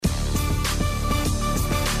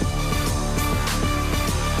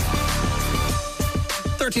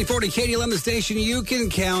1340 KDLM, the station you can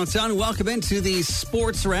count on. Welcome into the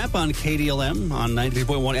Sports Wrap on KDLM on 93.1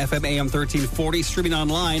 FM AM 1340, streaming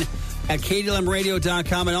online at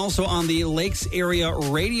KDLMradio.com and also on the Lakes Area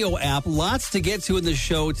Radio app. Lots to get to in the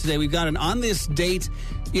show today. We've got an on this date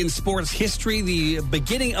in sports history, the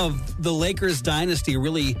beginning of the Lakers dynasty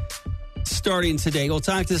really starting today. We'll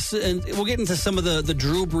talk to, and we'll get into some of the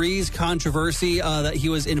Drew Brees controversy that he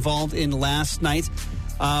was involved in last night.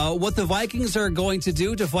 What the Vikings are going to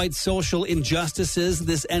do to fight social injustices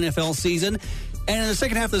this NFL season. And in the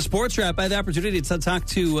second half of the Sports Wrap, I had the opportunity to talk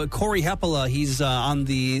to Corey Hepola. He's on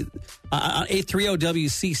the 830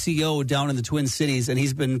 WCCO down in the Twin Cities, and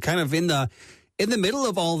he's been kind of in the middle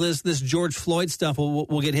of all this George Floyd stuff.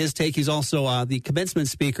 We'll get his take. He's also the commencement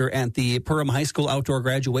speaker at the Perham High School outdoor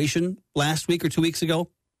graduation last week or 2 weeks ago.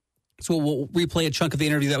 So we'll replay a chunk of the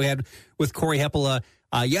interview that we had with Corey Hepola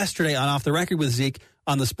yesterday on Off the Record with Zeke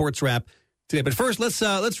on the Sports Wrap today. But first,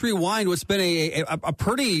 let's rewind what's been a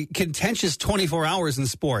pretty contentious 24 hours in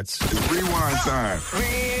sports. It's rewind time.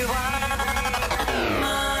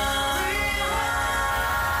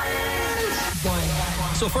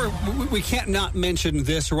 So we can't not mention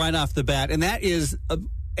this right off the bat, and that is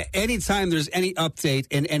anytime there's any update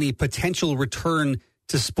and any potential return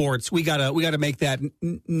to sports, we gotta make that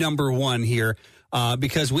number one here.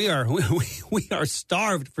 Because we are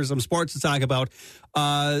starved for some sports to talk about,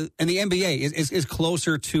 and the NBA is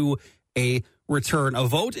closer to a return. A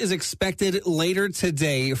vote is expected later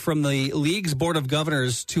today from the league's board of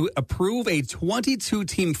governors to approve a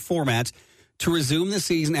 22-team format to resume the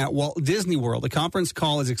season at Walt Disney World. The conference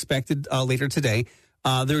call is expected later today.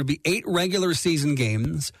 There would be 8 regular season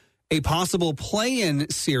games, a possible play-in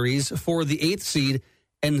series for the 8th seed,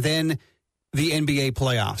 and then the NBA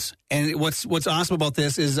playoffs. And what's awesome about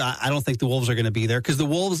this is I don't think the Wolves are going to be there, because the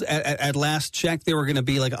Wolves at last check, they were going to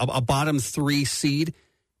be like a bottom 3 seed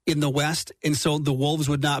in the West. And so the Wolves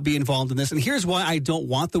would not be involved in this. And here's why I don't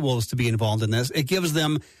want the Wolves to be involved in this. It gives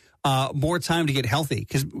them more time to get healthy.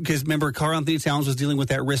 Because remember, Karl-Anthony Towns was dealing with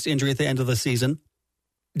that wrist injury at the end of the season.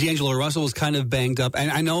 D'Angelo Russell was kind of banged up.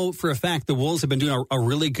 And I know for a fact the Wolves have been doing a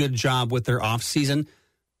really good job with their off-season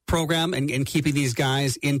program and keeping these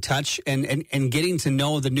guys in touch and getting to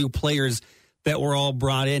know the new players that were all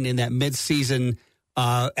brought in that mid-season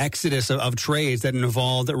exodus of trades that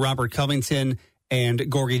involved Robert Covington and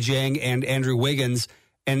Gorgui Dieng and Andrew Wiggins.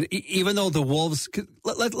 And even though the Wolves,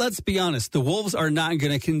 let's be honest, the Wolves are not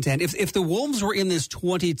going to contend. If the Wolves were in this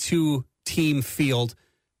 22-team field,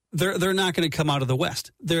 they're not going to come out of the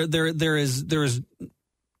West. There is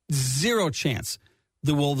zero chance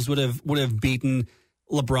the Wolves would have beaten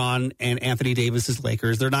LeBron and Anthony Davis's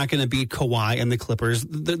Lakers. They're not going to beat Kawhi and the Clippers.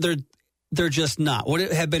 They're just not. Would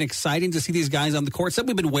it have been exciting to see these guys on the court?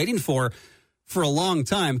 Something we've been waiting for a long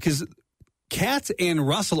time, because Cat and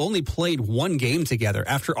Russell only played 1 game together.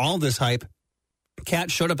 After all this hype,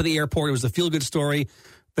 Cat showed up at the airport. It was a feel-good story.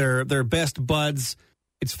 They're best buds.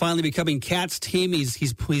 It's finally becoming Cat's team.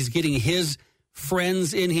 He's getting his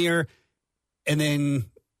friends in here, and then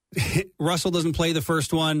Russell doesn't play the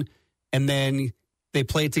first one, and then they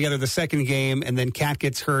played together the second game, and then Cat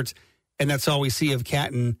gets hurt, and that's all we see of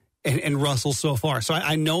Cat and Russell so far. So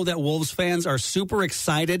I know that Wolves fans are super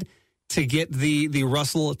excited to get the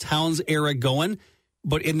Russell Towns era going,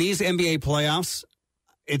 but in these NBA playoffs,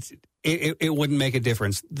 it wouldn't make a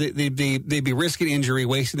difference. They'd be risking injury,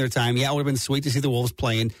 wasting their time. Yeah, it would have been sweet to see the Wolves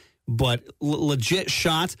playing, but legit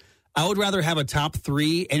shot. I would rather have a top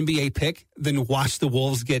 3 NBA pick than watch the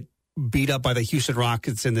Wolves get beat up by the Houston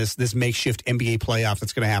Rockets in this makeshift NBA playoff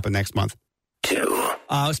that's going to happen next month.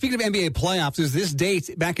 Speaking of NBA playoffs, there's this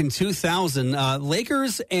date back in 2000.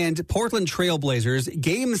 Lakers and Portland Trailblazers,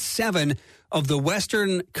 Game 7 of the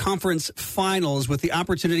Western Conference Finals, with the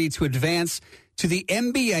opportunity to advance to the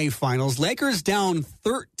NBA Finals. Lakers down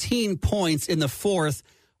 13 points in the 4th,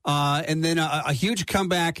 and then a huge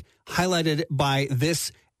comeback highlighted by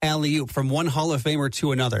this alley-oop from one Hall of Famer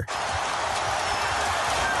to another.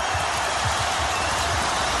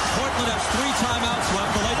 Portland has 3 timeouts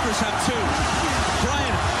left. The Lakers have 2.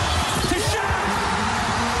 Bryant to shot!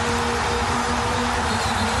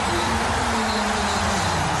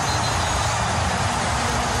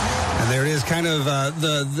 And there it is, kind of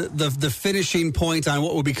the finishing point on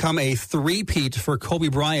what will become a three-peat for Kobe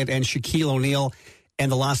Bryant and Shaquille O'Neal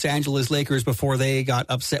and the Los Angeles Lakers before they got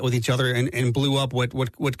upset with each other and blew up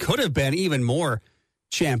what could have been even more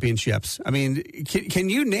championships. I mean, can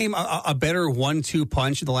you name a better 1-2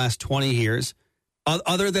 punch in the last 20 years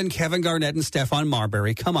other than Kevin Garnett and Stephon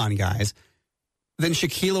Marbury? Come on, guys. Then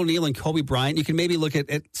Shaquille O'Neal and Kobe Bryant. You can maybe look at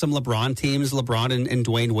some LeBron teams, LeBron and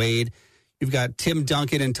Dwayne Wade. You've got Tim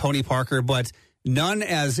Duncan and Tony Parker, but None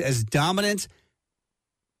as dominant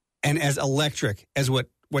and as electric as what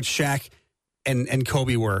Shaq and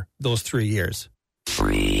Kobe were those 3 years.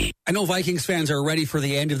 I know Vikings fans are ready for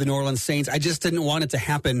the end of the New Orleans Saints. I just didn't want it to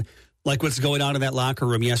happen like what's going on in that locker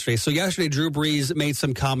room yesterday. So yesterday, Drew Brees made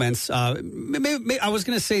some comments. I was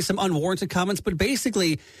going to say some unwarranted comments, but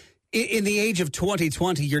basically, in the age of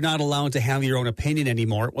 2020, you're not allowed to have your own opinion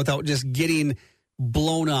anymore without just getting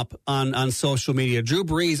blown up on social media. Drew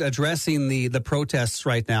Brees addressing the protests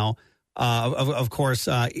right now, of course,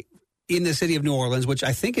 in the city of New Orleans, which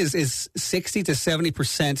I think is 60 to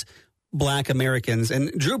 70% Black Americans.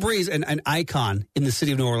 And Drew Brees, an icon in the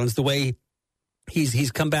city of New Orleans, the way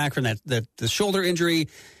he's come back from the shoulder injury,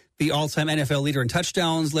 the all-time NFL leader in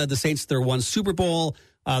touchdowns, led the Saints to their one Super Bowl,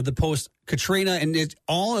 the post-Katrina, and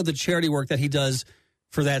all of the charity work that he does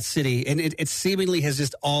for that city. And it seemingly has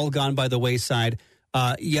just all gone by the wayside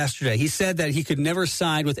yesterday. He said that he could never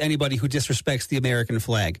side with anybody who disrespects the American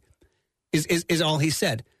flag, is all he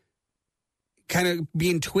said. Kind of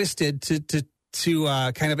being twisted to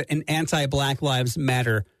kind of an anti-Black Lives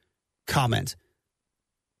Matter comment,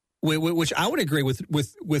 which I would agree with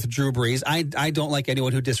Drew Brees. I don't like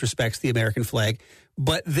anyone who disrespects the American flag,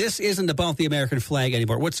 but this isn't about the American flag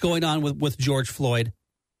anymore. What's going on with George Floyd?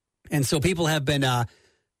 And so people have been,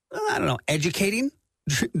 educating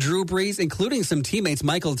Drew Brees, including some teammates,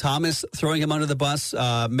 Michael Thomas throwing him under the bus,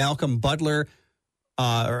 Malcolm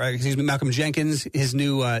Jenkins, his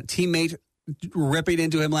new teammate, ripping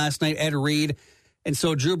into him last night, Ed Reed. And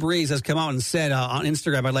so Drew Brees has come out and said on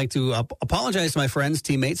Instagram, I'd like to apologize to my friends,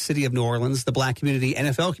 teammates, city of New Orleans, the Black community,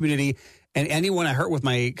 NFL community, and anyone I hurt with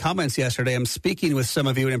my comments yesterday. I'm speaking with some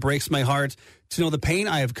of you, and it breaks my heart to know the pain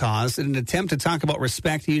I have caused in an attempt to talk about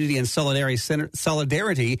respect, unity, and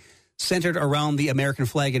solidarity centered around the American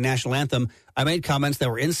flag and national anthem. I made comments that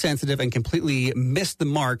were insensitive and completely missed the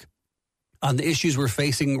mark on the issues we're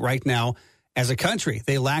facing right now as a country.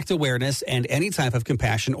 They lacked awareness and any type of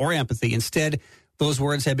compassion or empathy. Instead, those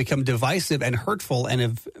words have become divisive and hurtful and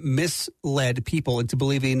have misled people into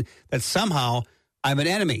believing that somehow I'm an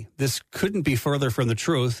enemy. This couldn't be further from the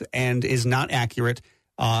truth and is not accurate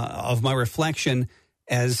of my reflection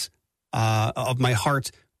as of my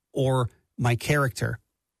heart or my character.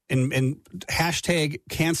 And hashtag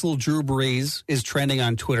cancel Drew Brees is trending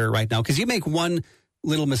on Twitter right now because you make one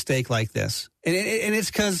little mistake like this. And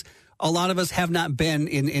it's because a lot of us have not been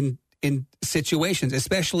in situations,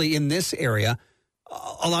 especially in this area.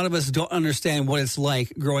 A lot of us don't understand what it's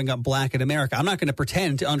like growing up Black in America. I'm not going to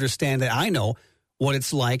pretend to understand that I know what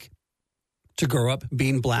it's like to grow up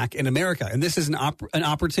being Black in America. And this is an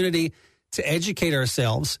opportunity to educate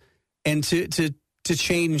ourselves and to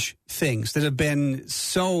change things that have been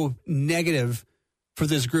so negative for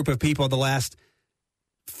this group of people the last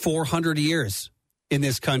 400 years in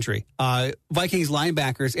this country. Vikings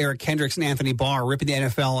linebackers Eric Kendricks and Anthony Barr ripping the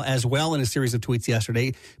NFL as well in a series of tweets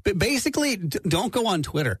yesterday. But basically, don't go on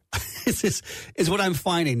Twitter. is what I'm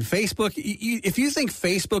finding. Facebook, if you think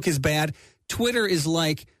Facebook is bad, Twitter is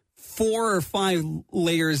like 4 or 5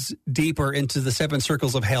 layers deeper into the 7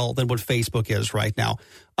 circles of hell than what Facebook is right now.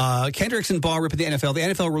 Kendricks and Barr ripping the NFL. The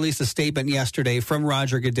NFL released a statement yesterday from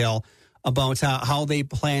Roger Goodell about how they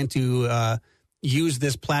plan to use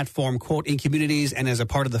this platform, quote, in communities and as a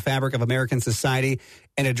part of the fabric of American society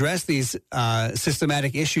and address these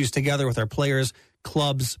systematic issues together with our players,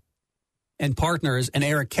 clubs, and partners. And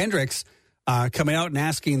Eric Kendricks coming out and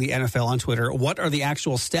asking the NFL on Twitter, what are the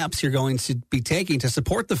actual steps you're going to be taking to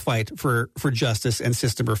support the fight for justice and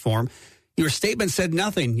system reform? Your statement said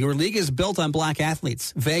nothing. Your league is built on Black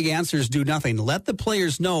athletes. Vague answers do nothing. Let the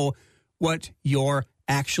players know what you're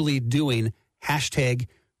actually doing. Hashtag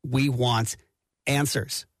we want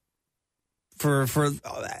answers.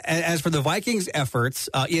 As for the Vikings' efforts,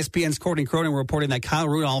 ESPN's Courtney Cronin reporting that Kyle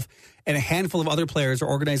Rudolph and a handful of other players are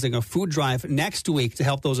organizing a food drive next week to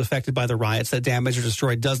help those affected by the riots that damaged or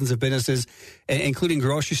destroyed dozens of businesses, including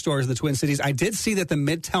grocery stores in the Twin Cities. I did see that the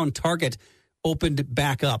Midtown Target opened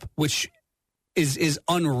back up, which is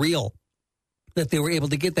unreal that they were able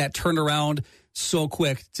to get that turned around so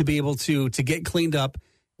quick to be able to get cleaned up,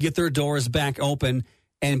 get their doors back open,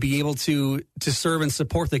 and be able to serve and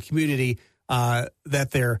support the community that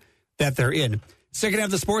they're in. Second half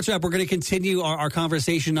of the Sports Wrap, we're going to continue our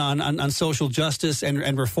conversation on social justice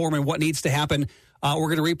and reform and what needs to happen.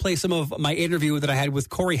 We're going to replay some of my interview that I had with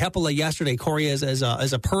Corey Hepola yesterday. Corey is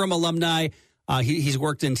a Perham alumni. He's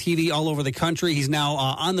worked in TV all over the country. He's now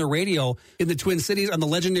on the radio in the Twin Cities on the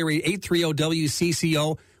legendary 830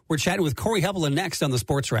 WCCO. We're chatting with Corey Hepola next on the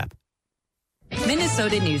Sports Wrap.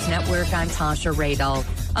 Minnesota News Network, I'm Tasha Radel.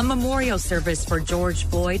 A memorial service for George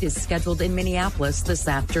Floyd is scheduled in Minneapolis this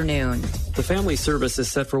afternoon. The family service is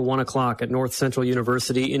set for 1 o'clock at North Central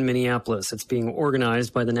University in Minneapolis. It's being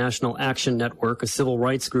organized by the National Action Network, a civil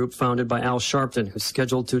rights group founded by Al Sharpton, who's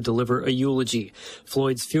scheduled to deliver a eulogy.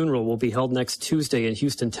 Floyd's funeral will be held next Tuesday in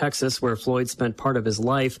Houston, Texas, where Floyd spent part of his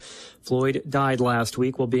life. Floyd died last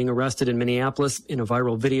week while being arrested in Minneapolis. In a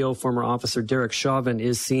viral video, former officer Derek Chauvin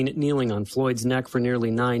is seen kneeling on Floyd's neck for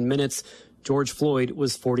nearly 9 minutes. George Floyd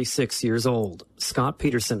was 46 years old. Scott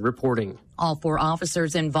Peterson reporting. All 4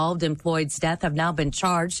 officers involved in Floyd's death have now been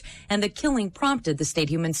charged, and the killing prompted the State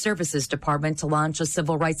Human Services Department to launch a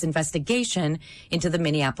civil rights investigation into the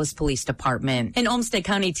Minneapolis Police Department. An Olmsted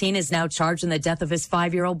County teen is now charged in the death of his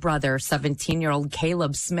 5-year-old brother. 17-year-old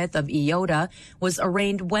Caleb Smith of Iota was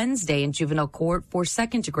arraigned Wednesday in juvenile court for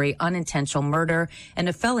second-degree unintentional murder and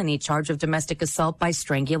a felony charge of domestic assault by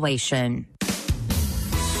strangulation.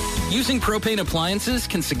 Using propane appliances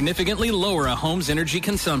can significantly lower a home's energy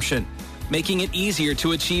consumption, making it easier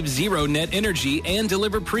to achieve zero net energy and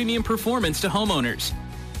deliver premium performance to homeowners.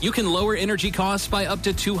 You can lower energy costs by up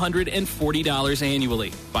to $240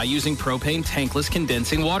 annually by using propane tankless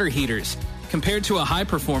condensing water heaters, compared to a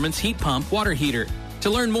high-performance heat pump water heater. To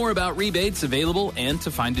learn more about rebates available and to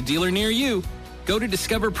find a dealer near you, go to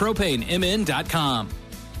discoverpropanemn.com.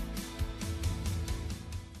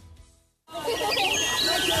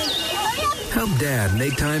 Help Dad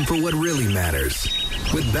make time for what really matters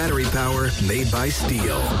with battery power made by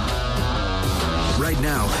Steel. Right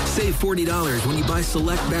now, save $40 when you buy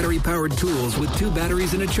select battery-powered tools with 2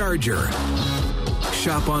 batteries and a charger.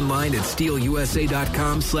 Shop online at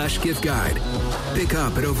steelusa.com/gift guide. Pick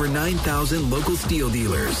up at over 9,000 local Steel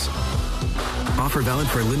dealers. Offer valid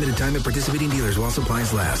for a limited time at participating dealers while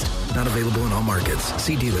supplies last. Not available in all markets.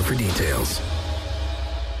 See dealer for details.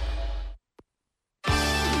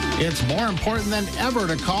 It's more important than ever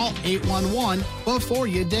to call 811 before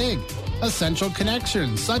you dig. Essential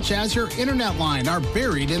connections, such as your internet line, are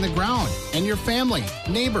buried in the ground, and your family,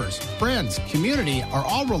 neighbors, friends, community are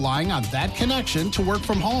all relying on that connection to work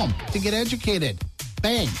from home, to get educated,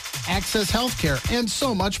 bank, access healthcare, and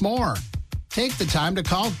so much more. Take the time to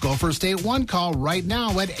call Gopher State One Call right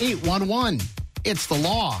now at 811. It's the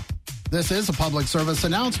law. This is a public service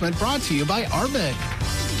announcement brought to you by Arbit.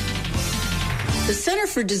 The Center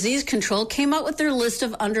for Disease Control came out with their list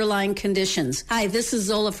of underlying conditions. Hi, this is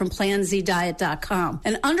Zola from PlanZDiet.com.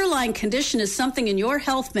 An underlying condition is something in your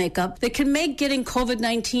health makeup that can make getting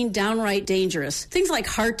COVID-19 downright dangerous. Things like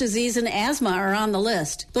heart disease and asthma are on the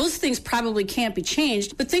list. Those things probably can't be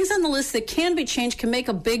changed, but things on the list that can be changed can make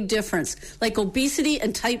a big difference, like obesity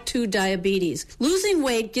and type 2 diabetes. Losing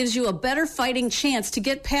weight gives you a better fighting chance to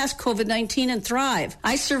get past COVID-19 and thrive.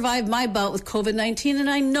 I survived my bout with COVID-19, and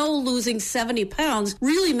I know losing 70 pounds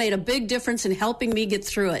really made a big difference in helping me get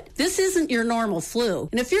through it. This isn't your normal flu.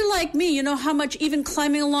 And if you're like me, you know how much even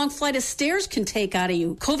climbing a long flight of stairs can take out of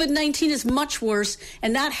you. COVID-19 is much worse,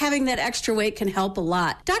 and not having that extra weight can help a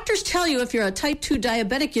lot. Doctors tell you if you're a type 2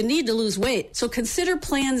 diabetic, you need to lose weight. So consider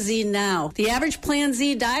Plan Z now. The average Plan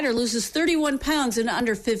Z dieter loses 31 pounds in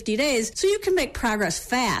under 50 days, so you can make progress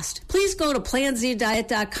fast. Please go to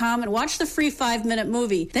PlanZDiet.com and watch the free 5-minute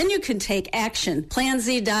movie. Then you can take action.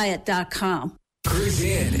 PlanZDiet.com. Cruise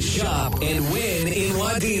in, shop, and win in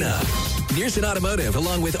Wadena. Nearson Automotive,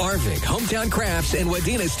 along with Arvik, Hometown Crafts, and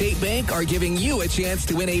Wadena State Bank, are giving you a chance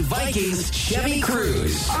to win a Vikings Chevy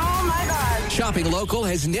Cruze. Oh, my God. Shopping local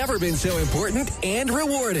has never been so important and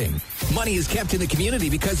rewarding. Money is kept in the community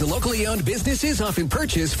because the locally owned businesses often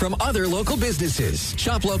purchase from other local businesses.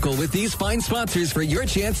 Shop local with these fine sponsors for your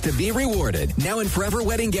chance to be rewarded. Now in Forever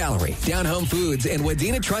Wedding Gallery, Down Home Foods, and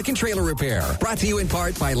Wadena Truck and Trailer Repair. Brought to you in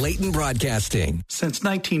part by Leighton Broadcasting. Since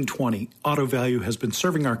 1920, Auto Value has been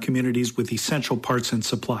serving our communities with essential parts and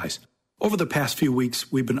supplies. Over the past few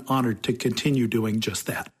weeks, we've been honored to continue doing just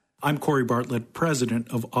that. I'm Corey Bartlett,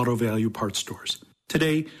 president of Auto Value Parts Stores.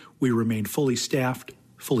 Today, we remain fully staffed,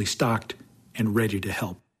 fully stocked, and ready to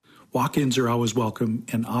help. Walk-ins are always welcome,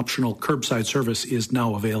 and optional curbside service is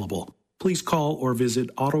now available. Please call or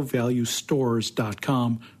visit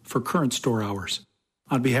autovaluestores.com for current store hours.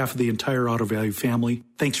 On behalf of the entire Auto Value family,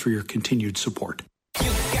 thanks for your continued support.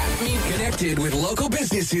 Connected with local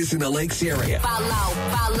businesses in the Lakes area. Follow.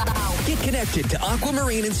 Get connected to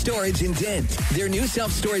Aquamarine and Storage in Dent. Their new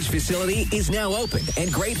self-storage facility is now open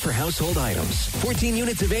and great for household items. 14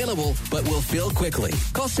 units available, but will fill quickly.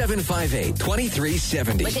 Call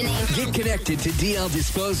 758-2370. What's your name? Get connected to DL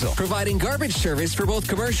Disposal, providing garbage service for both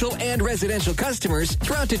commercial and residential customers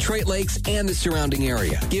throughout Detroit Lakes and the surrounding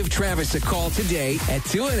area. Give Travis a call today at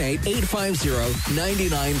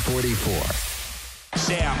 218-850-9944.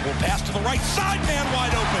 Sam will pass to the right side, man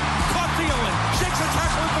wide open. Caught Thielen, shakes a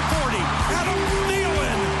tackle at the 40. Adam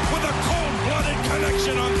Thielen with a cold-blooded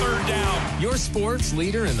connection on third down. Your sports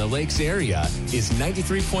leader in the Lakes area is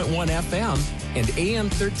 93.1 FM and AM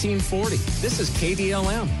 1340. This is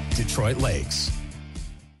KDLM, Detroit Lakes.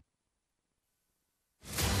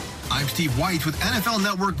 I'm Steve White with NFL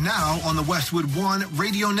Network Now on the Westwood One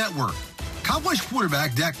Radio Network. Cowboys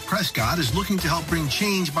quarterback Dak Prescott is looking to help bring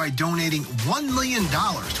change by donating $1 million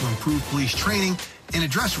to improve police training and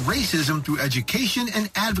address racism through education and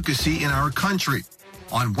advocacy in our country.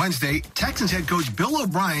 On Wednesday, Texans head coach Bill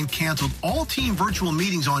O'Brien canceled all team virtual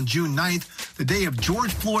meetings on June 9th, the day of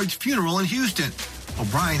George Floyd's funeral in Houston.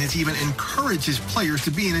 O'Brien has even encouraged his players to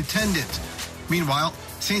be in attendance. Meanwhile,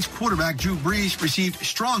 Saints quarterback Drew Brees received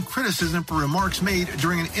strong criticism for remarks made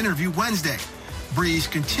during an interview Wednesday. Brees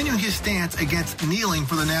continuing his stance against kneeling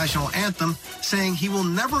for the national anthem, saying he will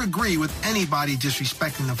never agree with anybody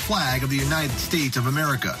disrespecting the flag of the United States of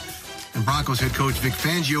America. And Broncos head coach Vic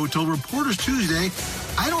Fangio told reporters Tuesday,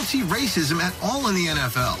 "I don't see racism at all in the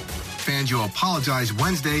NFL." Fangio apologized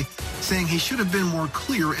Wednesday, saying he should have been more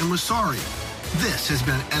clear and was sorry. This has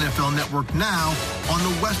been NFL Network Now on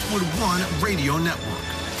the Westwood One Radio Network.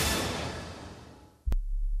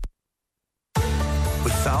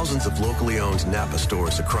 With thousands of locally owned Napa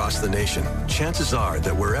stores across the nation, chances are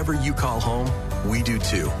that wherever you call home, we do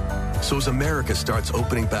too. So as America starts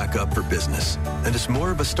opening back up for business, and as more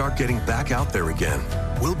of us start getting back out there again,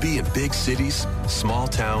 we'll be in big cities, small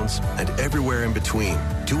towns, and everywhere in between,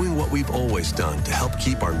 doing what we've always done to help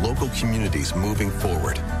keep our local communities moving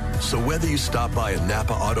forward. So whether you stop by a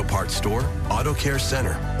Napa Auto Parts store, Auto Care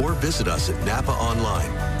Center, or visit us at Napa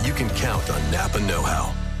Online, you can count on Napa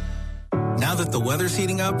know-how. Now that the weather's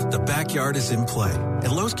heating up, the backyard is in play.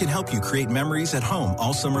 And Lowe's can help you create memories at home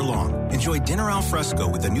all summer long. Enjoy dinner al fresco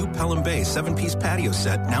with the new Pelham Bay 7-piece patio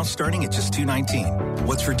set, now starting at just $2.19.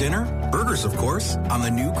 What's for dinner? Burgers, of course, on the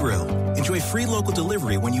new grill. Enjoy free local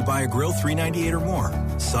delivery when you buy a grill $3.98 or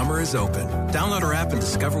more. Summer is open. Download our app and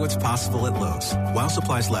discover what's possible at Lowe's. While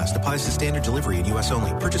supplies last, applies to standard delivery in U.S.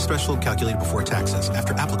 only. Purchase threshold calculated before taxes.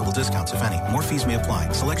 After applicable discounts, if any. More fees may apply.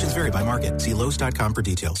 Selections vary by market. See Lowe's.com for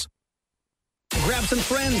details. Grab some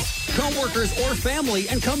friends, co-workers, or family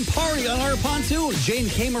and come party on our pontoon. Jane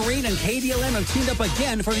K. Marine and KDLM have teamed up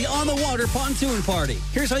again for the On the Water Pontoon Party.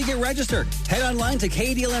 Here's how you get registered. Head online to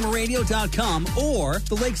KDLMradio.com or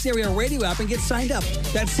the Lakes Area Radio app and get signed up.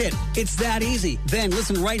 That's it. It's that easy. Then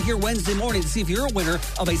listen right here Wednesday morning to see if you're a winner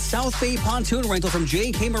of a South Bay pontoon rental from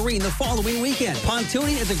Jane K. Marine the following weekend.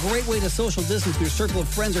 Pontooning is a great way to social distance your circle of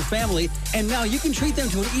friends or family, and now you can treat them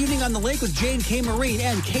to an evening on the lake with Jane K. Marine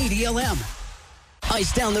and KDLM.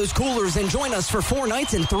 Ice down those coolers and join us for 4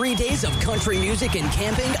 nights and 3 days of country music and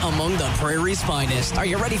camping among the prairie's finest. Are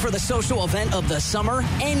you ready for the social event of the summer?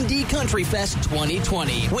 ND Country Fest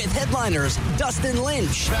 2020 with headliners Dustin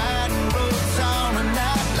Lynch,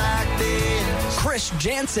 Chris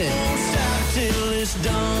Jansen,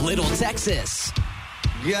 Little Texas,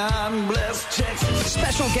 God bless Texas.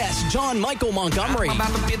 Special guest John Michael Montgomery, I'm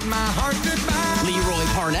about to bid my heart goodbye. Leroy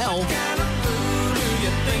Parnell,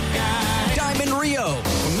 Diamond Rio,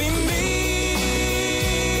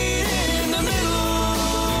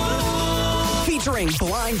 featuring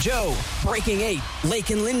Blind Joe, Breaking 8, Lake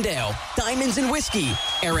and Lindale, Diamonds and Whiskey,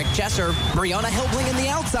 Eric Jesser, Brianna Helbling and the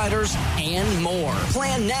Outsiders, and more.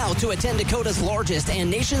 Plan now to attend Dakota's largest and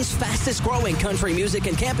nation's fastest growing country music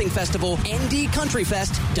and camping festival,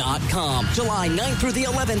 ndcountryfest.com. July 9th through the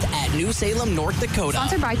 11th at New Salem, North Dakota.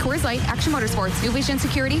 Sponsored by Coors Light, Action Motorsports, New Vision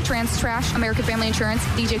Security, Trans Trash, American Family Insurance,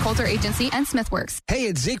 DJ Coulter Agency, and Smithworks. Hey,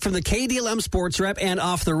 it's Zeke from the KDLM Sports Rep and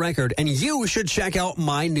Off the Record, and you should check out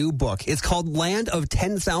my new book. It's called Land of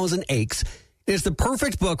 10,000 Aches. It's the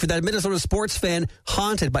perfect book for that Minnesota sports fan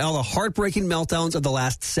haunted by all the heartbreaking meltdowns of the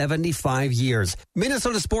last 75 years.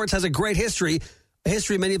 Minnesota sports has a great history, a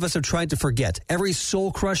history many of us have tried to forget. Every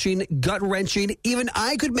soul-crushing, gut-wrenching, even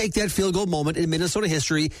I could make that field goal moment in Minnesota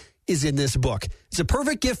history is in this book. It's a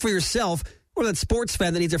perfect gift for yourself or that sports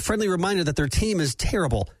fan that needs a friendly reminder that their team is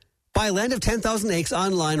terrible. Buy Land of 10,000 Aches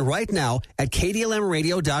online right now at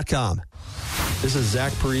KDLMradio.com. This is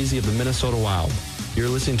Zach Parisi of the Minnesota Wild. You're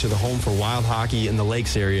listening to the home for wild hockey in the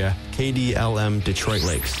Lakes area, KDLM Detroit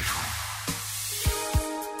Lakes.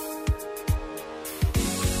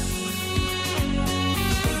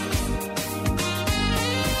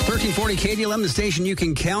 1340 KDLM, the station you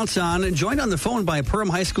can count on. Joined on the phone by a Perham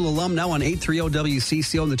High School alum now on 830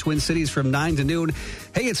 WCCO in the Twin Cities from 9 to noon.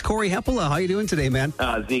 Hey, it's Corey Heppola. How you doing today, man?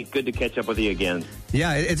 Zeke, good to catch up with you again.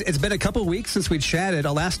 Yeah, it's been a couple weeks since we chatted.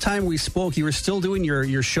 Last time we spoke, you were still doing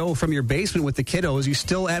your show from your basement with the kiddos. You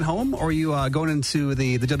still at home, or are you going into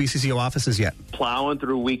the WCCO offices yet? Plowing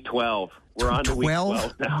through week 12. We're on to week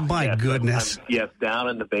 12 now. My goodness. Yes, down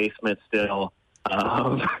in the basement still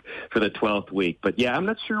for the 12th week. But, yeah, I'm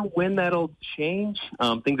not sure when that'll change.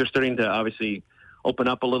 Things are starting to obviously open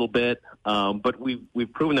up a little bit. But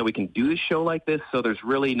we've proven that we can do a show like this, so there's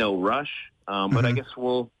really no rush. But I guess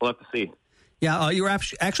we'll have to see. Yeah, you were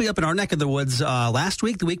actually up in our neck of the woods last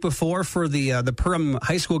week, the week before, for the Perham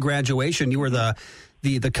High School graduation. You were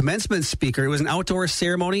the commencement speaker. It was an outdoor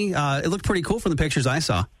ceremony. It looked pretty cool from the pictures I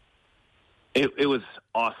saw. It was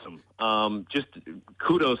awesome. Just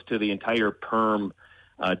kudos to the entire Perham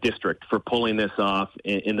district for pulling this off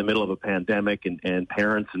in the middle of a pandemic, and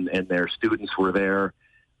parents and their students were there,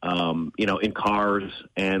 in cars,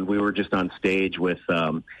 and we were just on stage with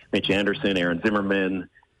Mitch Anderson, Aaron Zimmerman,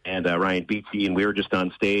 and Ryan Beatty, and we were just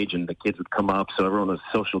on stage, and the kids would come up, so everyone was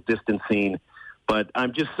social distancing. But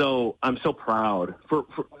I'm so proud. For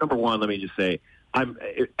number one, let me just say, I'm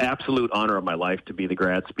absolute honor of my life to be the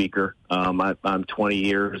grad speaker. I'm 20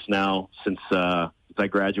 years now since I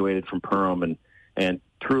graduated from Perham, and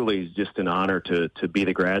truly just an honor to be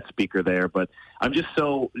the grad speaker there. But I'm just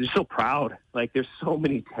so proud. Like, there's so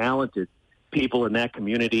many talented people in that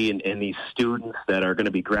community and these students that are going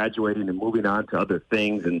to be graduating and moving on to other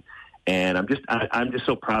things, and I'm just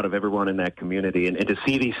so proud of everyone in that community, and to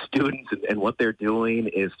see these students and what they're doing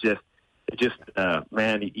is just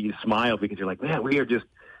man, you smile because you're like, man, we are just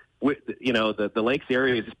the Lakes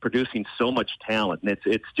area is producing so much talent, and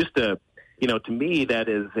it's just to me that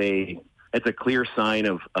is it's a clear sign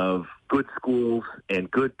of good schools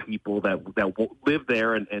and good people that live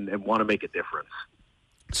there and want to make a difference.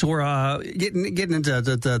 So we're getting into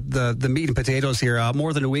the meat and potatoes here.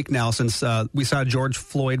 More than a week now since we saw George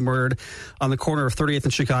Floyd murdered on the corner of 30th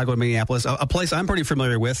and Chicago and Minneapolis, a place I'm pretty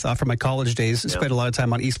familiar with from my college days. Yeah. Spent a lot of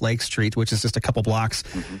time on East Lake Street, which is just a couple blocks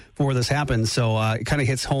before this happened. So it kind of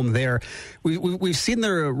hits home there. We've seen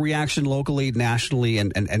the reaction locally, nationally,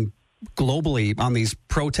 and globally on these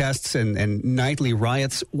protests and nightly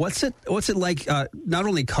riots. What's it like not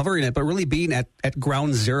only covering it, but really being at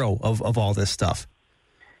ground zero of all this stuff?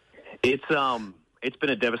 It's been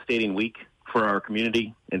a devastating week for our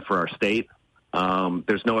community and for our state.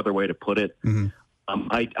 There's no other way to put it.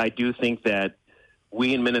 I do think that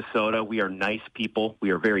we in Minnesota, we are nice people. We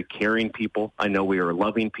are very caring people. I know we are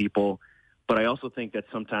loving people. But I also think that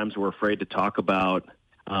sometimes we're afraid to talk about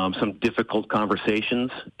some difficult conversations.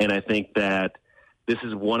 And I think that this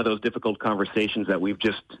is one of those difficult conversations that we've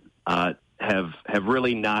just have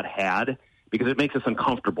really not had because it makes us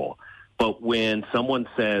uncomfortable. But when someone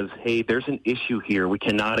says, hey, there's an issue here, we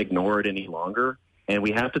cannot ignore it any longer, and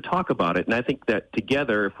we have to talk about it. And I think that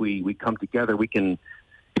together, if we come together, we can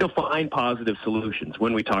find positive solutions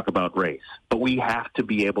when we talk about race. But we have to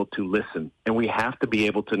be able to listen, and we have to be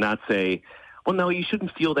able to not say, well, no, you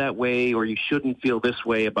shouldn't feel that way, or you shouldn't feel this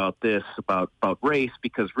way about this, about race,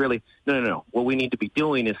 because really, no. What we need to be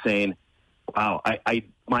doing is saying, wow,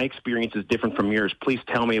 my experience is different from yours. Please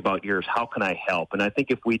tell me about yours. How can I help? And I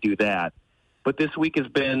think if we do that, but this week has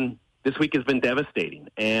been devastating,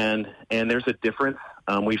 and there's a difference.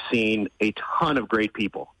 We've seen a ton of great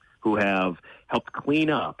people who have helped clean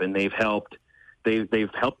up, and they've helped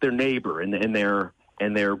their neighbor, and they're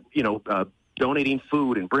donating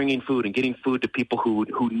food and bringing food and getting food to people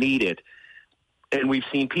who need it. And we've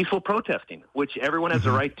seen peaceful protesting, which everyone has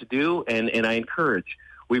a right to do, and I encourage.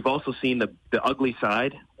 We've also seen the ugly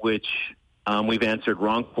side, which we've answered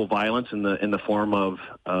wrongful violence in the form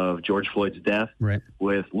of George Floyd's death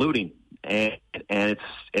with looting, and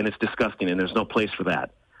it's disgusting, and there's no place for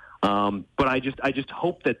that. But I just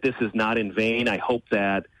hope that this is not in vain. I hope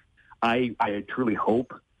that I truly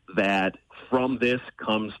hope that from this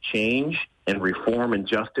comes change and reform and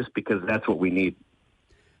justice, because that's what we need.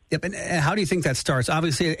 Yep, and how do you think that starts?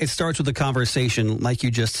 Obviously, it starts with the conversation, like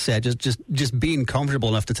you just said, just being comfortable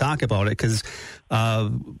enough to talk about it, because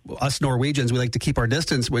us Norwegians, we like to keep our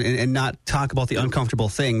distance and not talk about the uncomfortable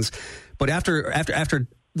things. But after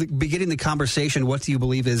beginning the conversation, what do you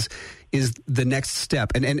believe is the next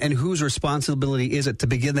step? And whose responsibility is it to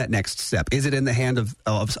begin that next step? Is it in the hand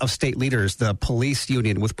of state leaders, the police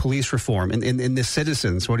union with police reform, and the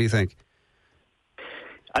citizens? What do you think?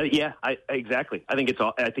 Exactly. I think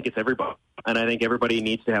it's everybody, and I think everybody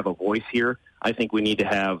needs to have a voice here. I think we need to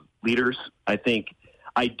have leaders. I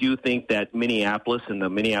do think that Minneapolis and the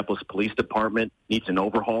Minneapolis Police Department needs an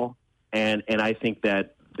overhaul, and I think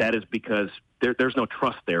that is because there's no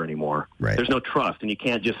trust there anymore. Right. There's no trust, and you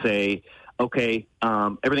can't just say, okay,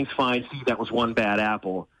 everything's fine. See, that was one bad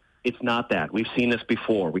apple. it's not that. We've seen this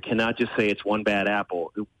before. We cannot just say it's one bad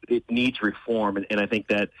apple. It needs reform, and I think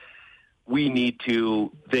that we need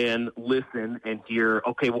to then listen and hear,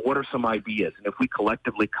 okay, well, what are some ideas? And if we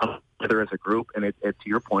collectively come together as a group, and to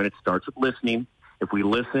your point, it starts with listening. If we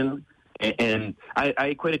listen, and I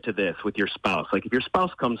equate it to this with your spouse. Like if your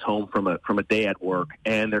spouse comes home from a day at work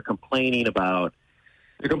and they're complaining about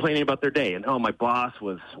their day, and my boss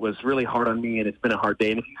was really hard on me, and it's been a hard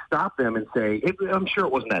day. And if you stop them and say, I'm sure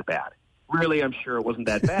it wasn't that bad. Really, I'm sure it wasn't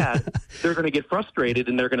that bad. They're going to get frustrated,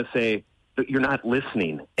 and they're going to say, you're not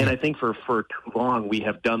listening. And I think for too long we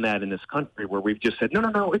have done that in this country, where we've just said,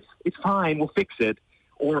 no, it's fine, we'll fix it,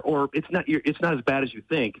 or it's not as bad as you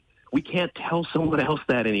think. We can't tell someone else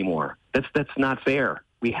that anymore. That's not fair.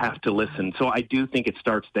 We have to listen. So I do think it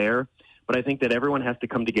starts there, but I think that everyone has to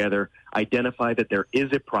come together, identify that there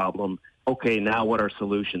is a problem. Okay, now what are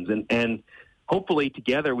solutions? And hopefully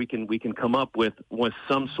together we can come up with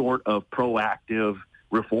some sort of proactive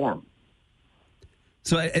reform.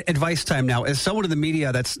 So advice time now. As someone in the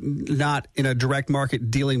media that's not in a direct market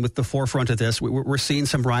dealing with the forefront of this, we're seeing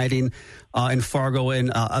some rioting in Fargo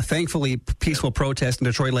and a thankfully peaceful protest in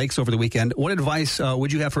Detroit Lakes over the weekend. What advice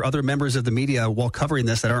would you have for other members of the media while covering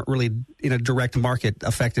this that aren't really in a direct market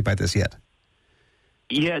affected by this yet?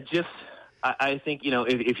 Yeah, I think,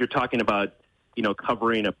 if you're talking about,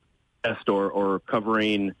 covering a protest or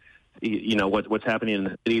covering, what's happening in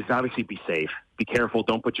the cities, obviously be safe. Be careful.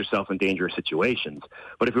 Don't put yourself in dangerous situations.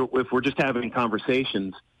 But if we're just having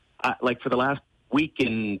conversations, like for the last week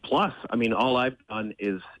and plus, all I've done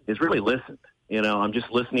is really listened. I'm just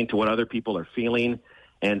listening to what other people are feeling.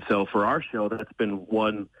 And so for our show, it's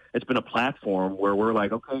been a platform where we're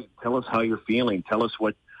like, okay, tell us how you're feeling. Tell us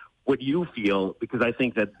what you feel, because I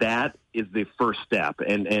think that is the first step.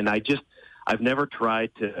 And I've never tried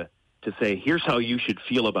to say, here's how you should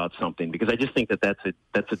feel about something, because I just think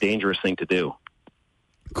that's a dangerous thing to do.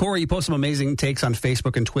 Corey, you post some amazing takes on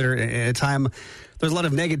Facebook and Twitter. At a time, there's a lot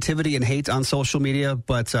of negativity and hate on social media,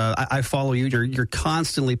 but I follow you. You're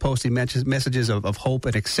constantly posting messages of hope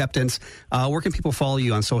and acceptance. Where can people follow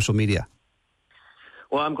you on social media?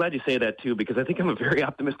 Well, I'm glad you say that, too, because I think I'm a very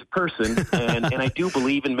optimistic person, and I do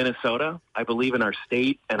believe in Minnesota. I believe in our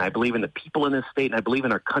state, and I believe in the people in this state, and I believe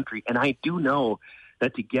in our country, and I do know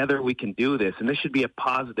that together we can do this, and this should be a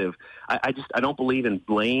positive. I don't believe in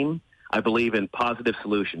blame. I believe in positive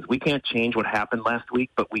solutions. We can't change what happened last week,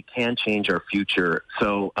 but we can change our future.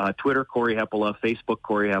 So Twitter, Corey Hepola, Facebook,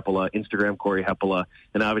 Corey Hepola, Instagram, Corey Hepola,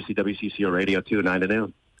 and obviously WCCO Radio, too, 9 to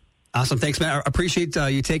noon. Awesome. Thanks, man. I appreciate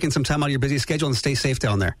you taking some time out of your busy schedule, and stay safe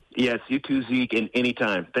down there. Yes, you too, Zeke, and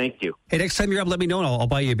anytime. Thank you. Hey, next time you're up, let me know, and I'll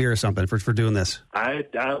buy you a beer or something for doing this.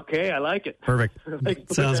 Okay, I like it. Perfect.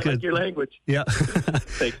 Sounds good. I like your language. Yeah.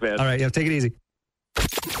 Thanks, man. All right, take it easy.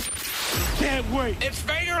 Can't wait. It's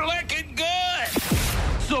finger licking good.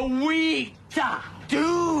 Sweet,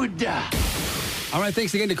 dude. All right,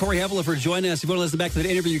 thanks again to Corey Hepola for joining us. If you want to listen back to that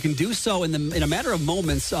interview, you can do so in a matter of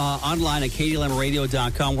moments online at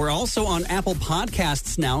KDLMradio.com. We're also on Apple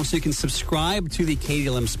Podcasts now, so you can subscribe to the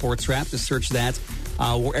KDLM Sports Wrap. Just search that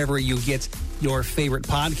wherever you get your favorite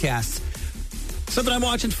podcasts. Something I'm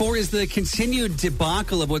watching for is the continued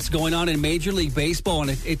debacle of what's going on in Major League Baseball,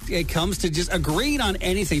 and it comes to just agreeing on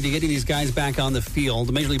anything to getting these guys back on the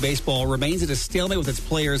field. Major League Baseball remains at a stalemate with its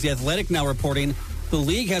players. The Athletic now reporting the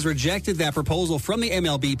league has rejected that proposal from the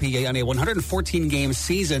MLBPA on a 114-game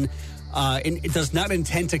season, and it does not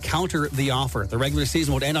intend to counter the offer. The regular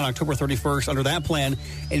season would end on October 31st under that plan,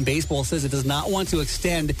 and baseball says it does not want to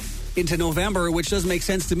extend into November, which does make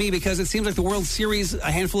sense to me because it seems like the World Series a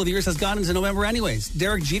handful of years has gone into November anyways.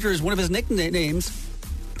 Derek Jeter is one of his nicknames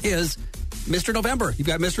is Mr. November. You've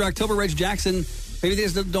got Mr. October, Reg Jackson. Maybe they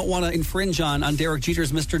just don't want to infringe on Derek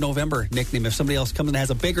Jeter's Mr. November nickname if somebody else comes and has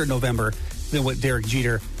a bigger November than what Derek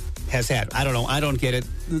Jeter has had. I don't know. I don't get it.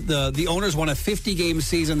 The owners want a 50-game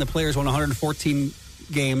season. The players want 114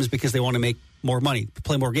 games because they want to make more money,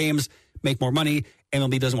 play more games, make more money.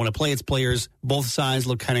 MLB doesn't want to play its players. Both sides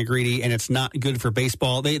look kind of greedy, and it's not good for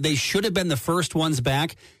baseball. They should have been the first ones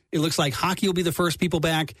back. It looks like hockey will be the first people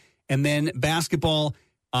back, and then basketball.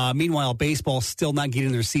 Meanwhile, baseball still not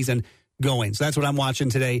getting their season going. So that's what I'm watching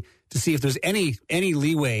today to see if there's any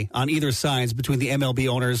leeway on either sides between the MLB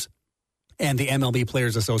owners and the MLB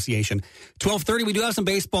Players Association. 12:30, we do have some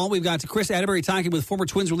baseball. We've got Chris Atterbury talking with former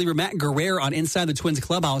Twins reliever Matt Guerrero on Inside the Twins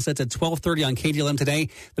Clubhouse. That's at 12:30 on KDLM today.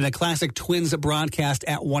 Then a classic Twins broadcast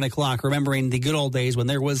at 1 o'clock, remembering the good old days when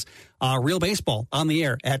there was real baseball on the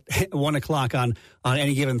air at 1 o'clock on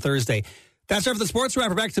any given Thursday. That's it for the Sports Wrap.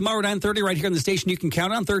 We're back tomorrow at 9:30 right here on the station you can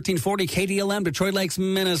count on, 1340 KDLM, Detroit Lakes,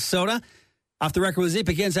 Minnesota. Off the Record with Z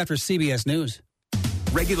begins after CBS News.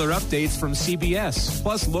 Regular updates from CBS,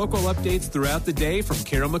 plus local updates throughout the day from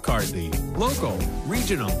Carol McCarthy. Local,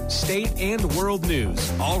 regional, state, and world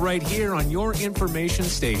news, all right here on your information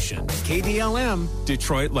station. KDLM,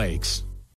 Detroit Lakes.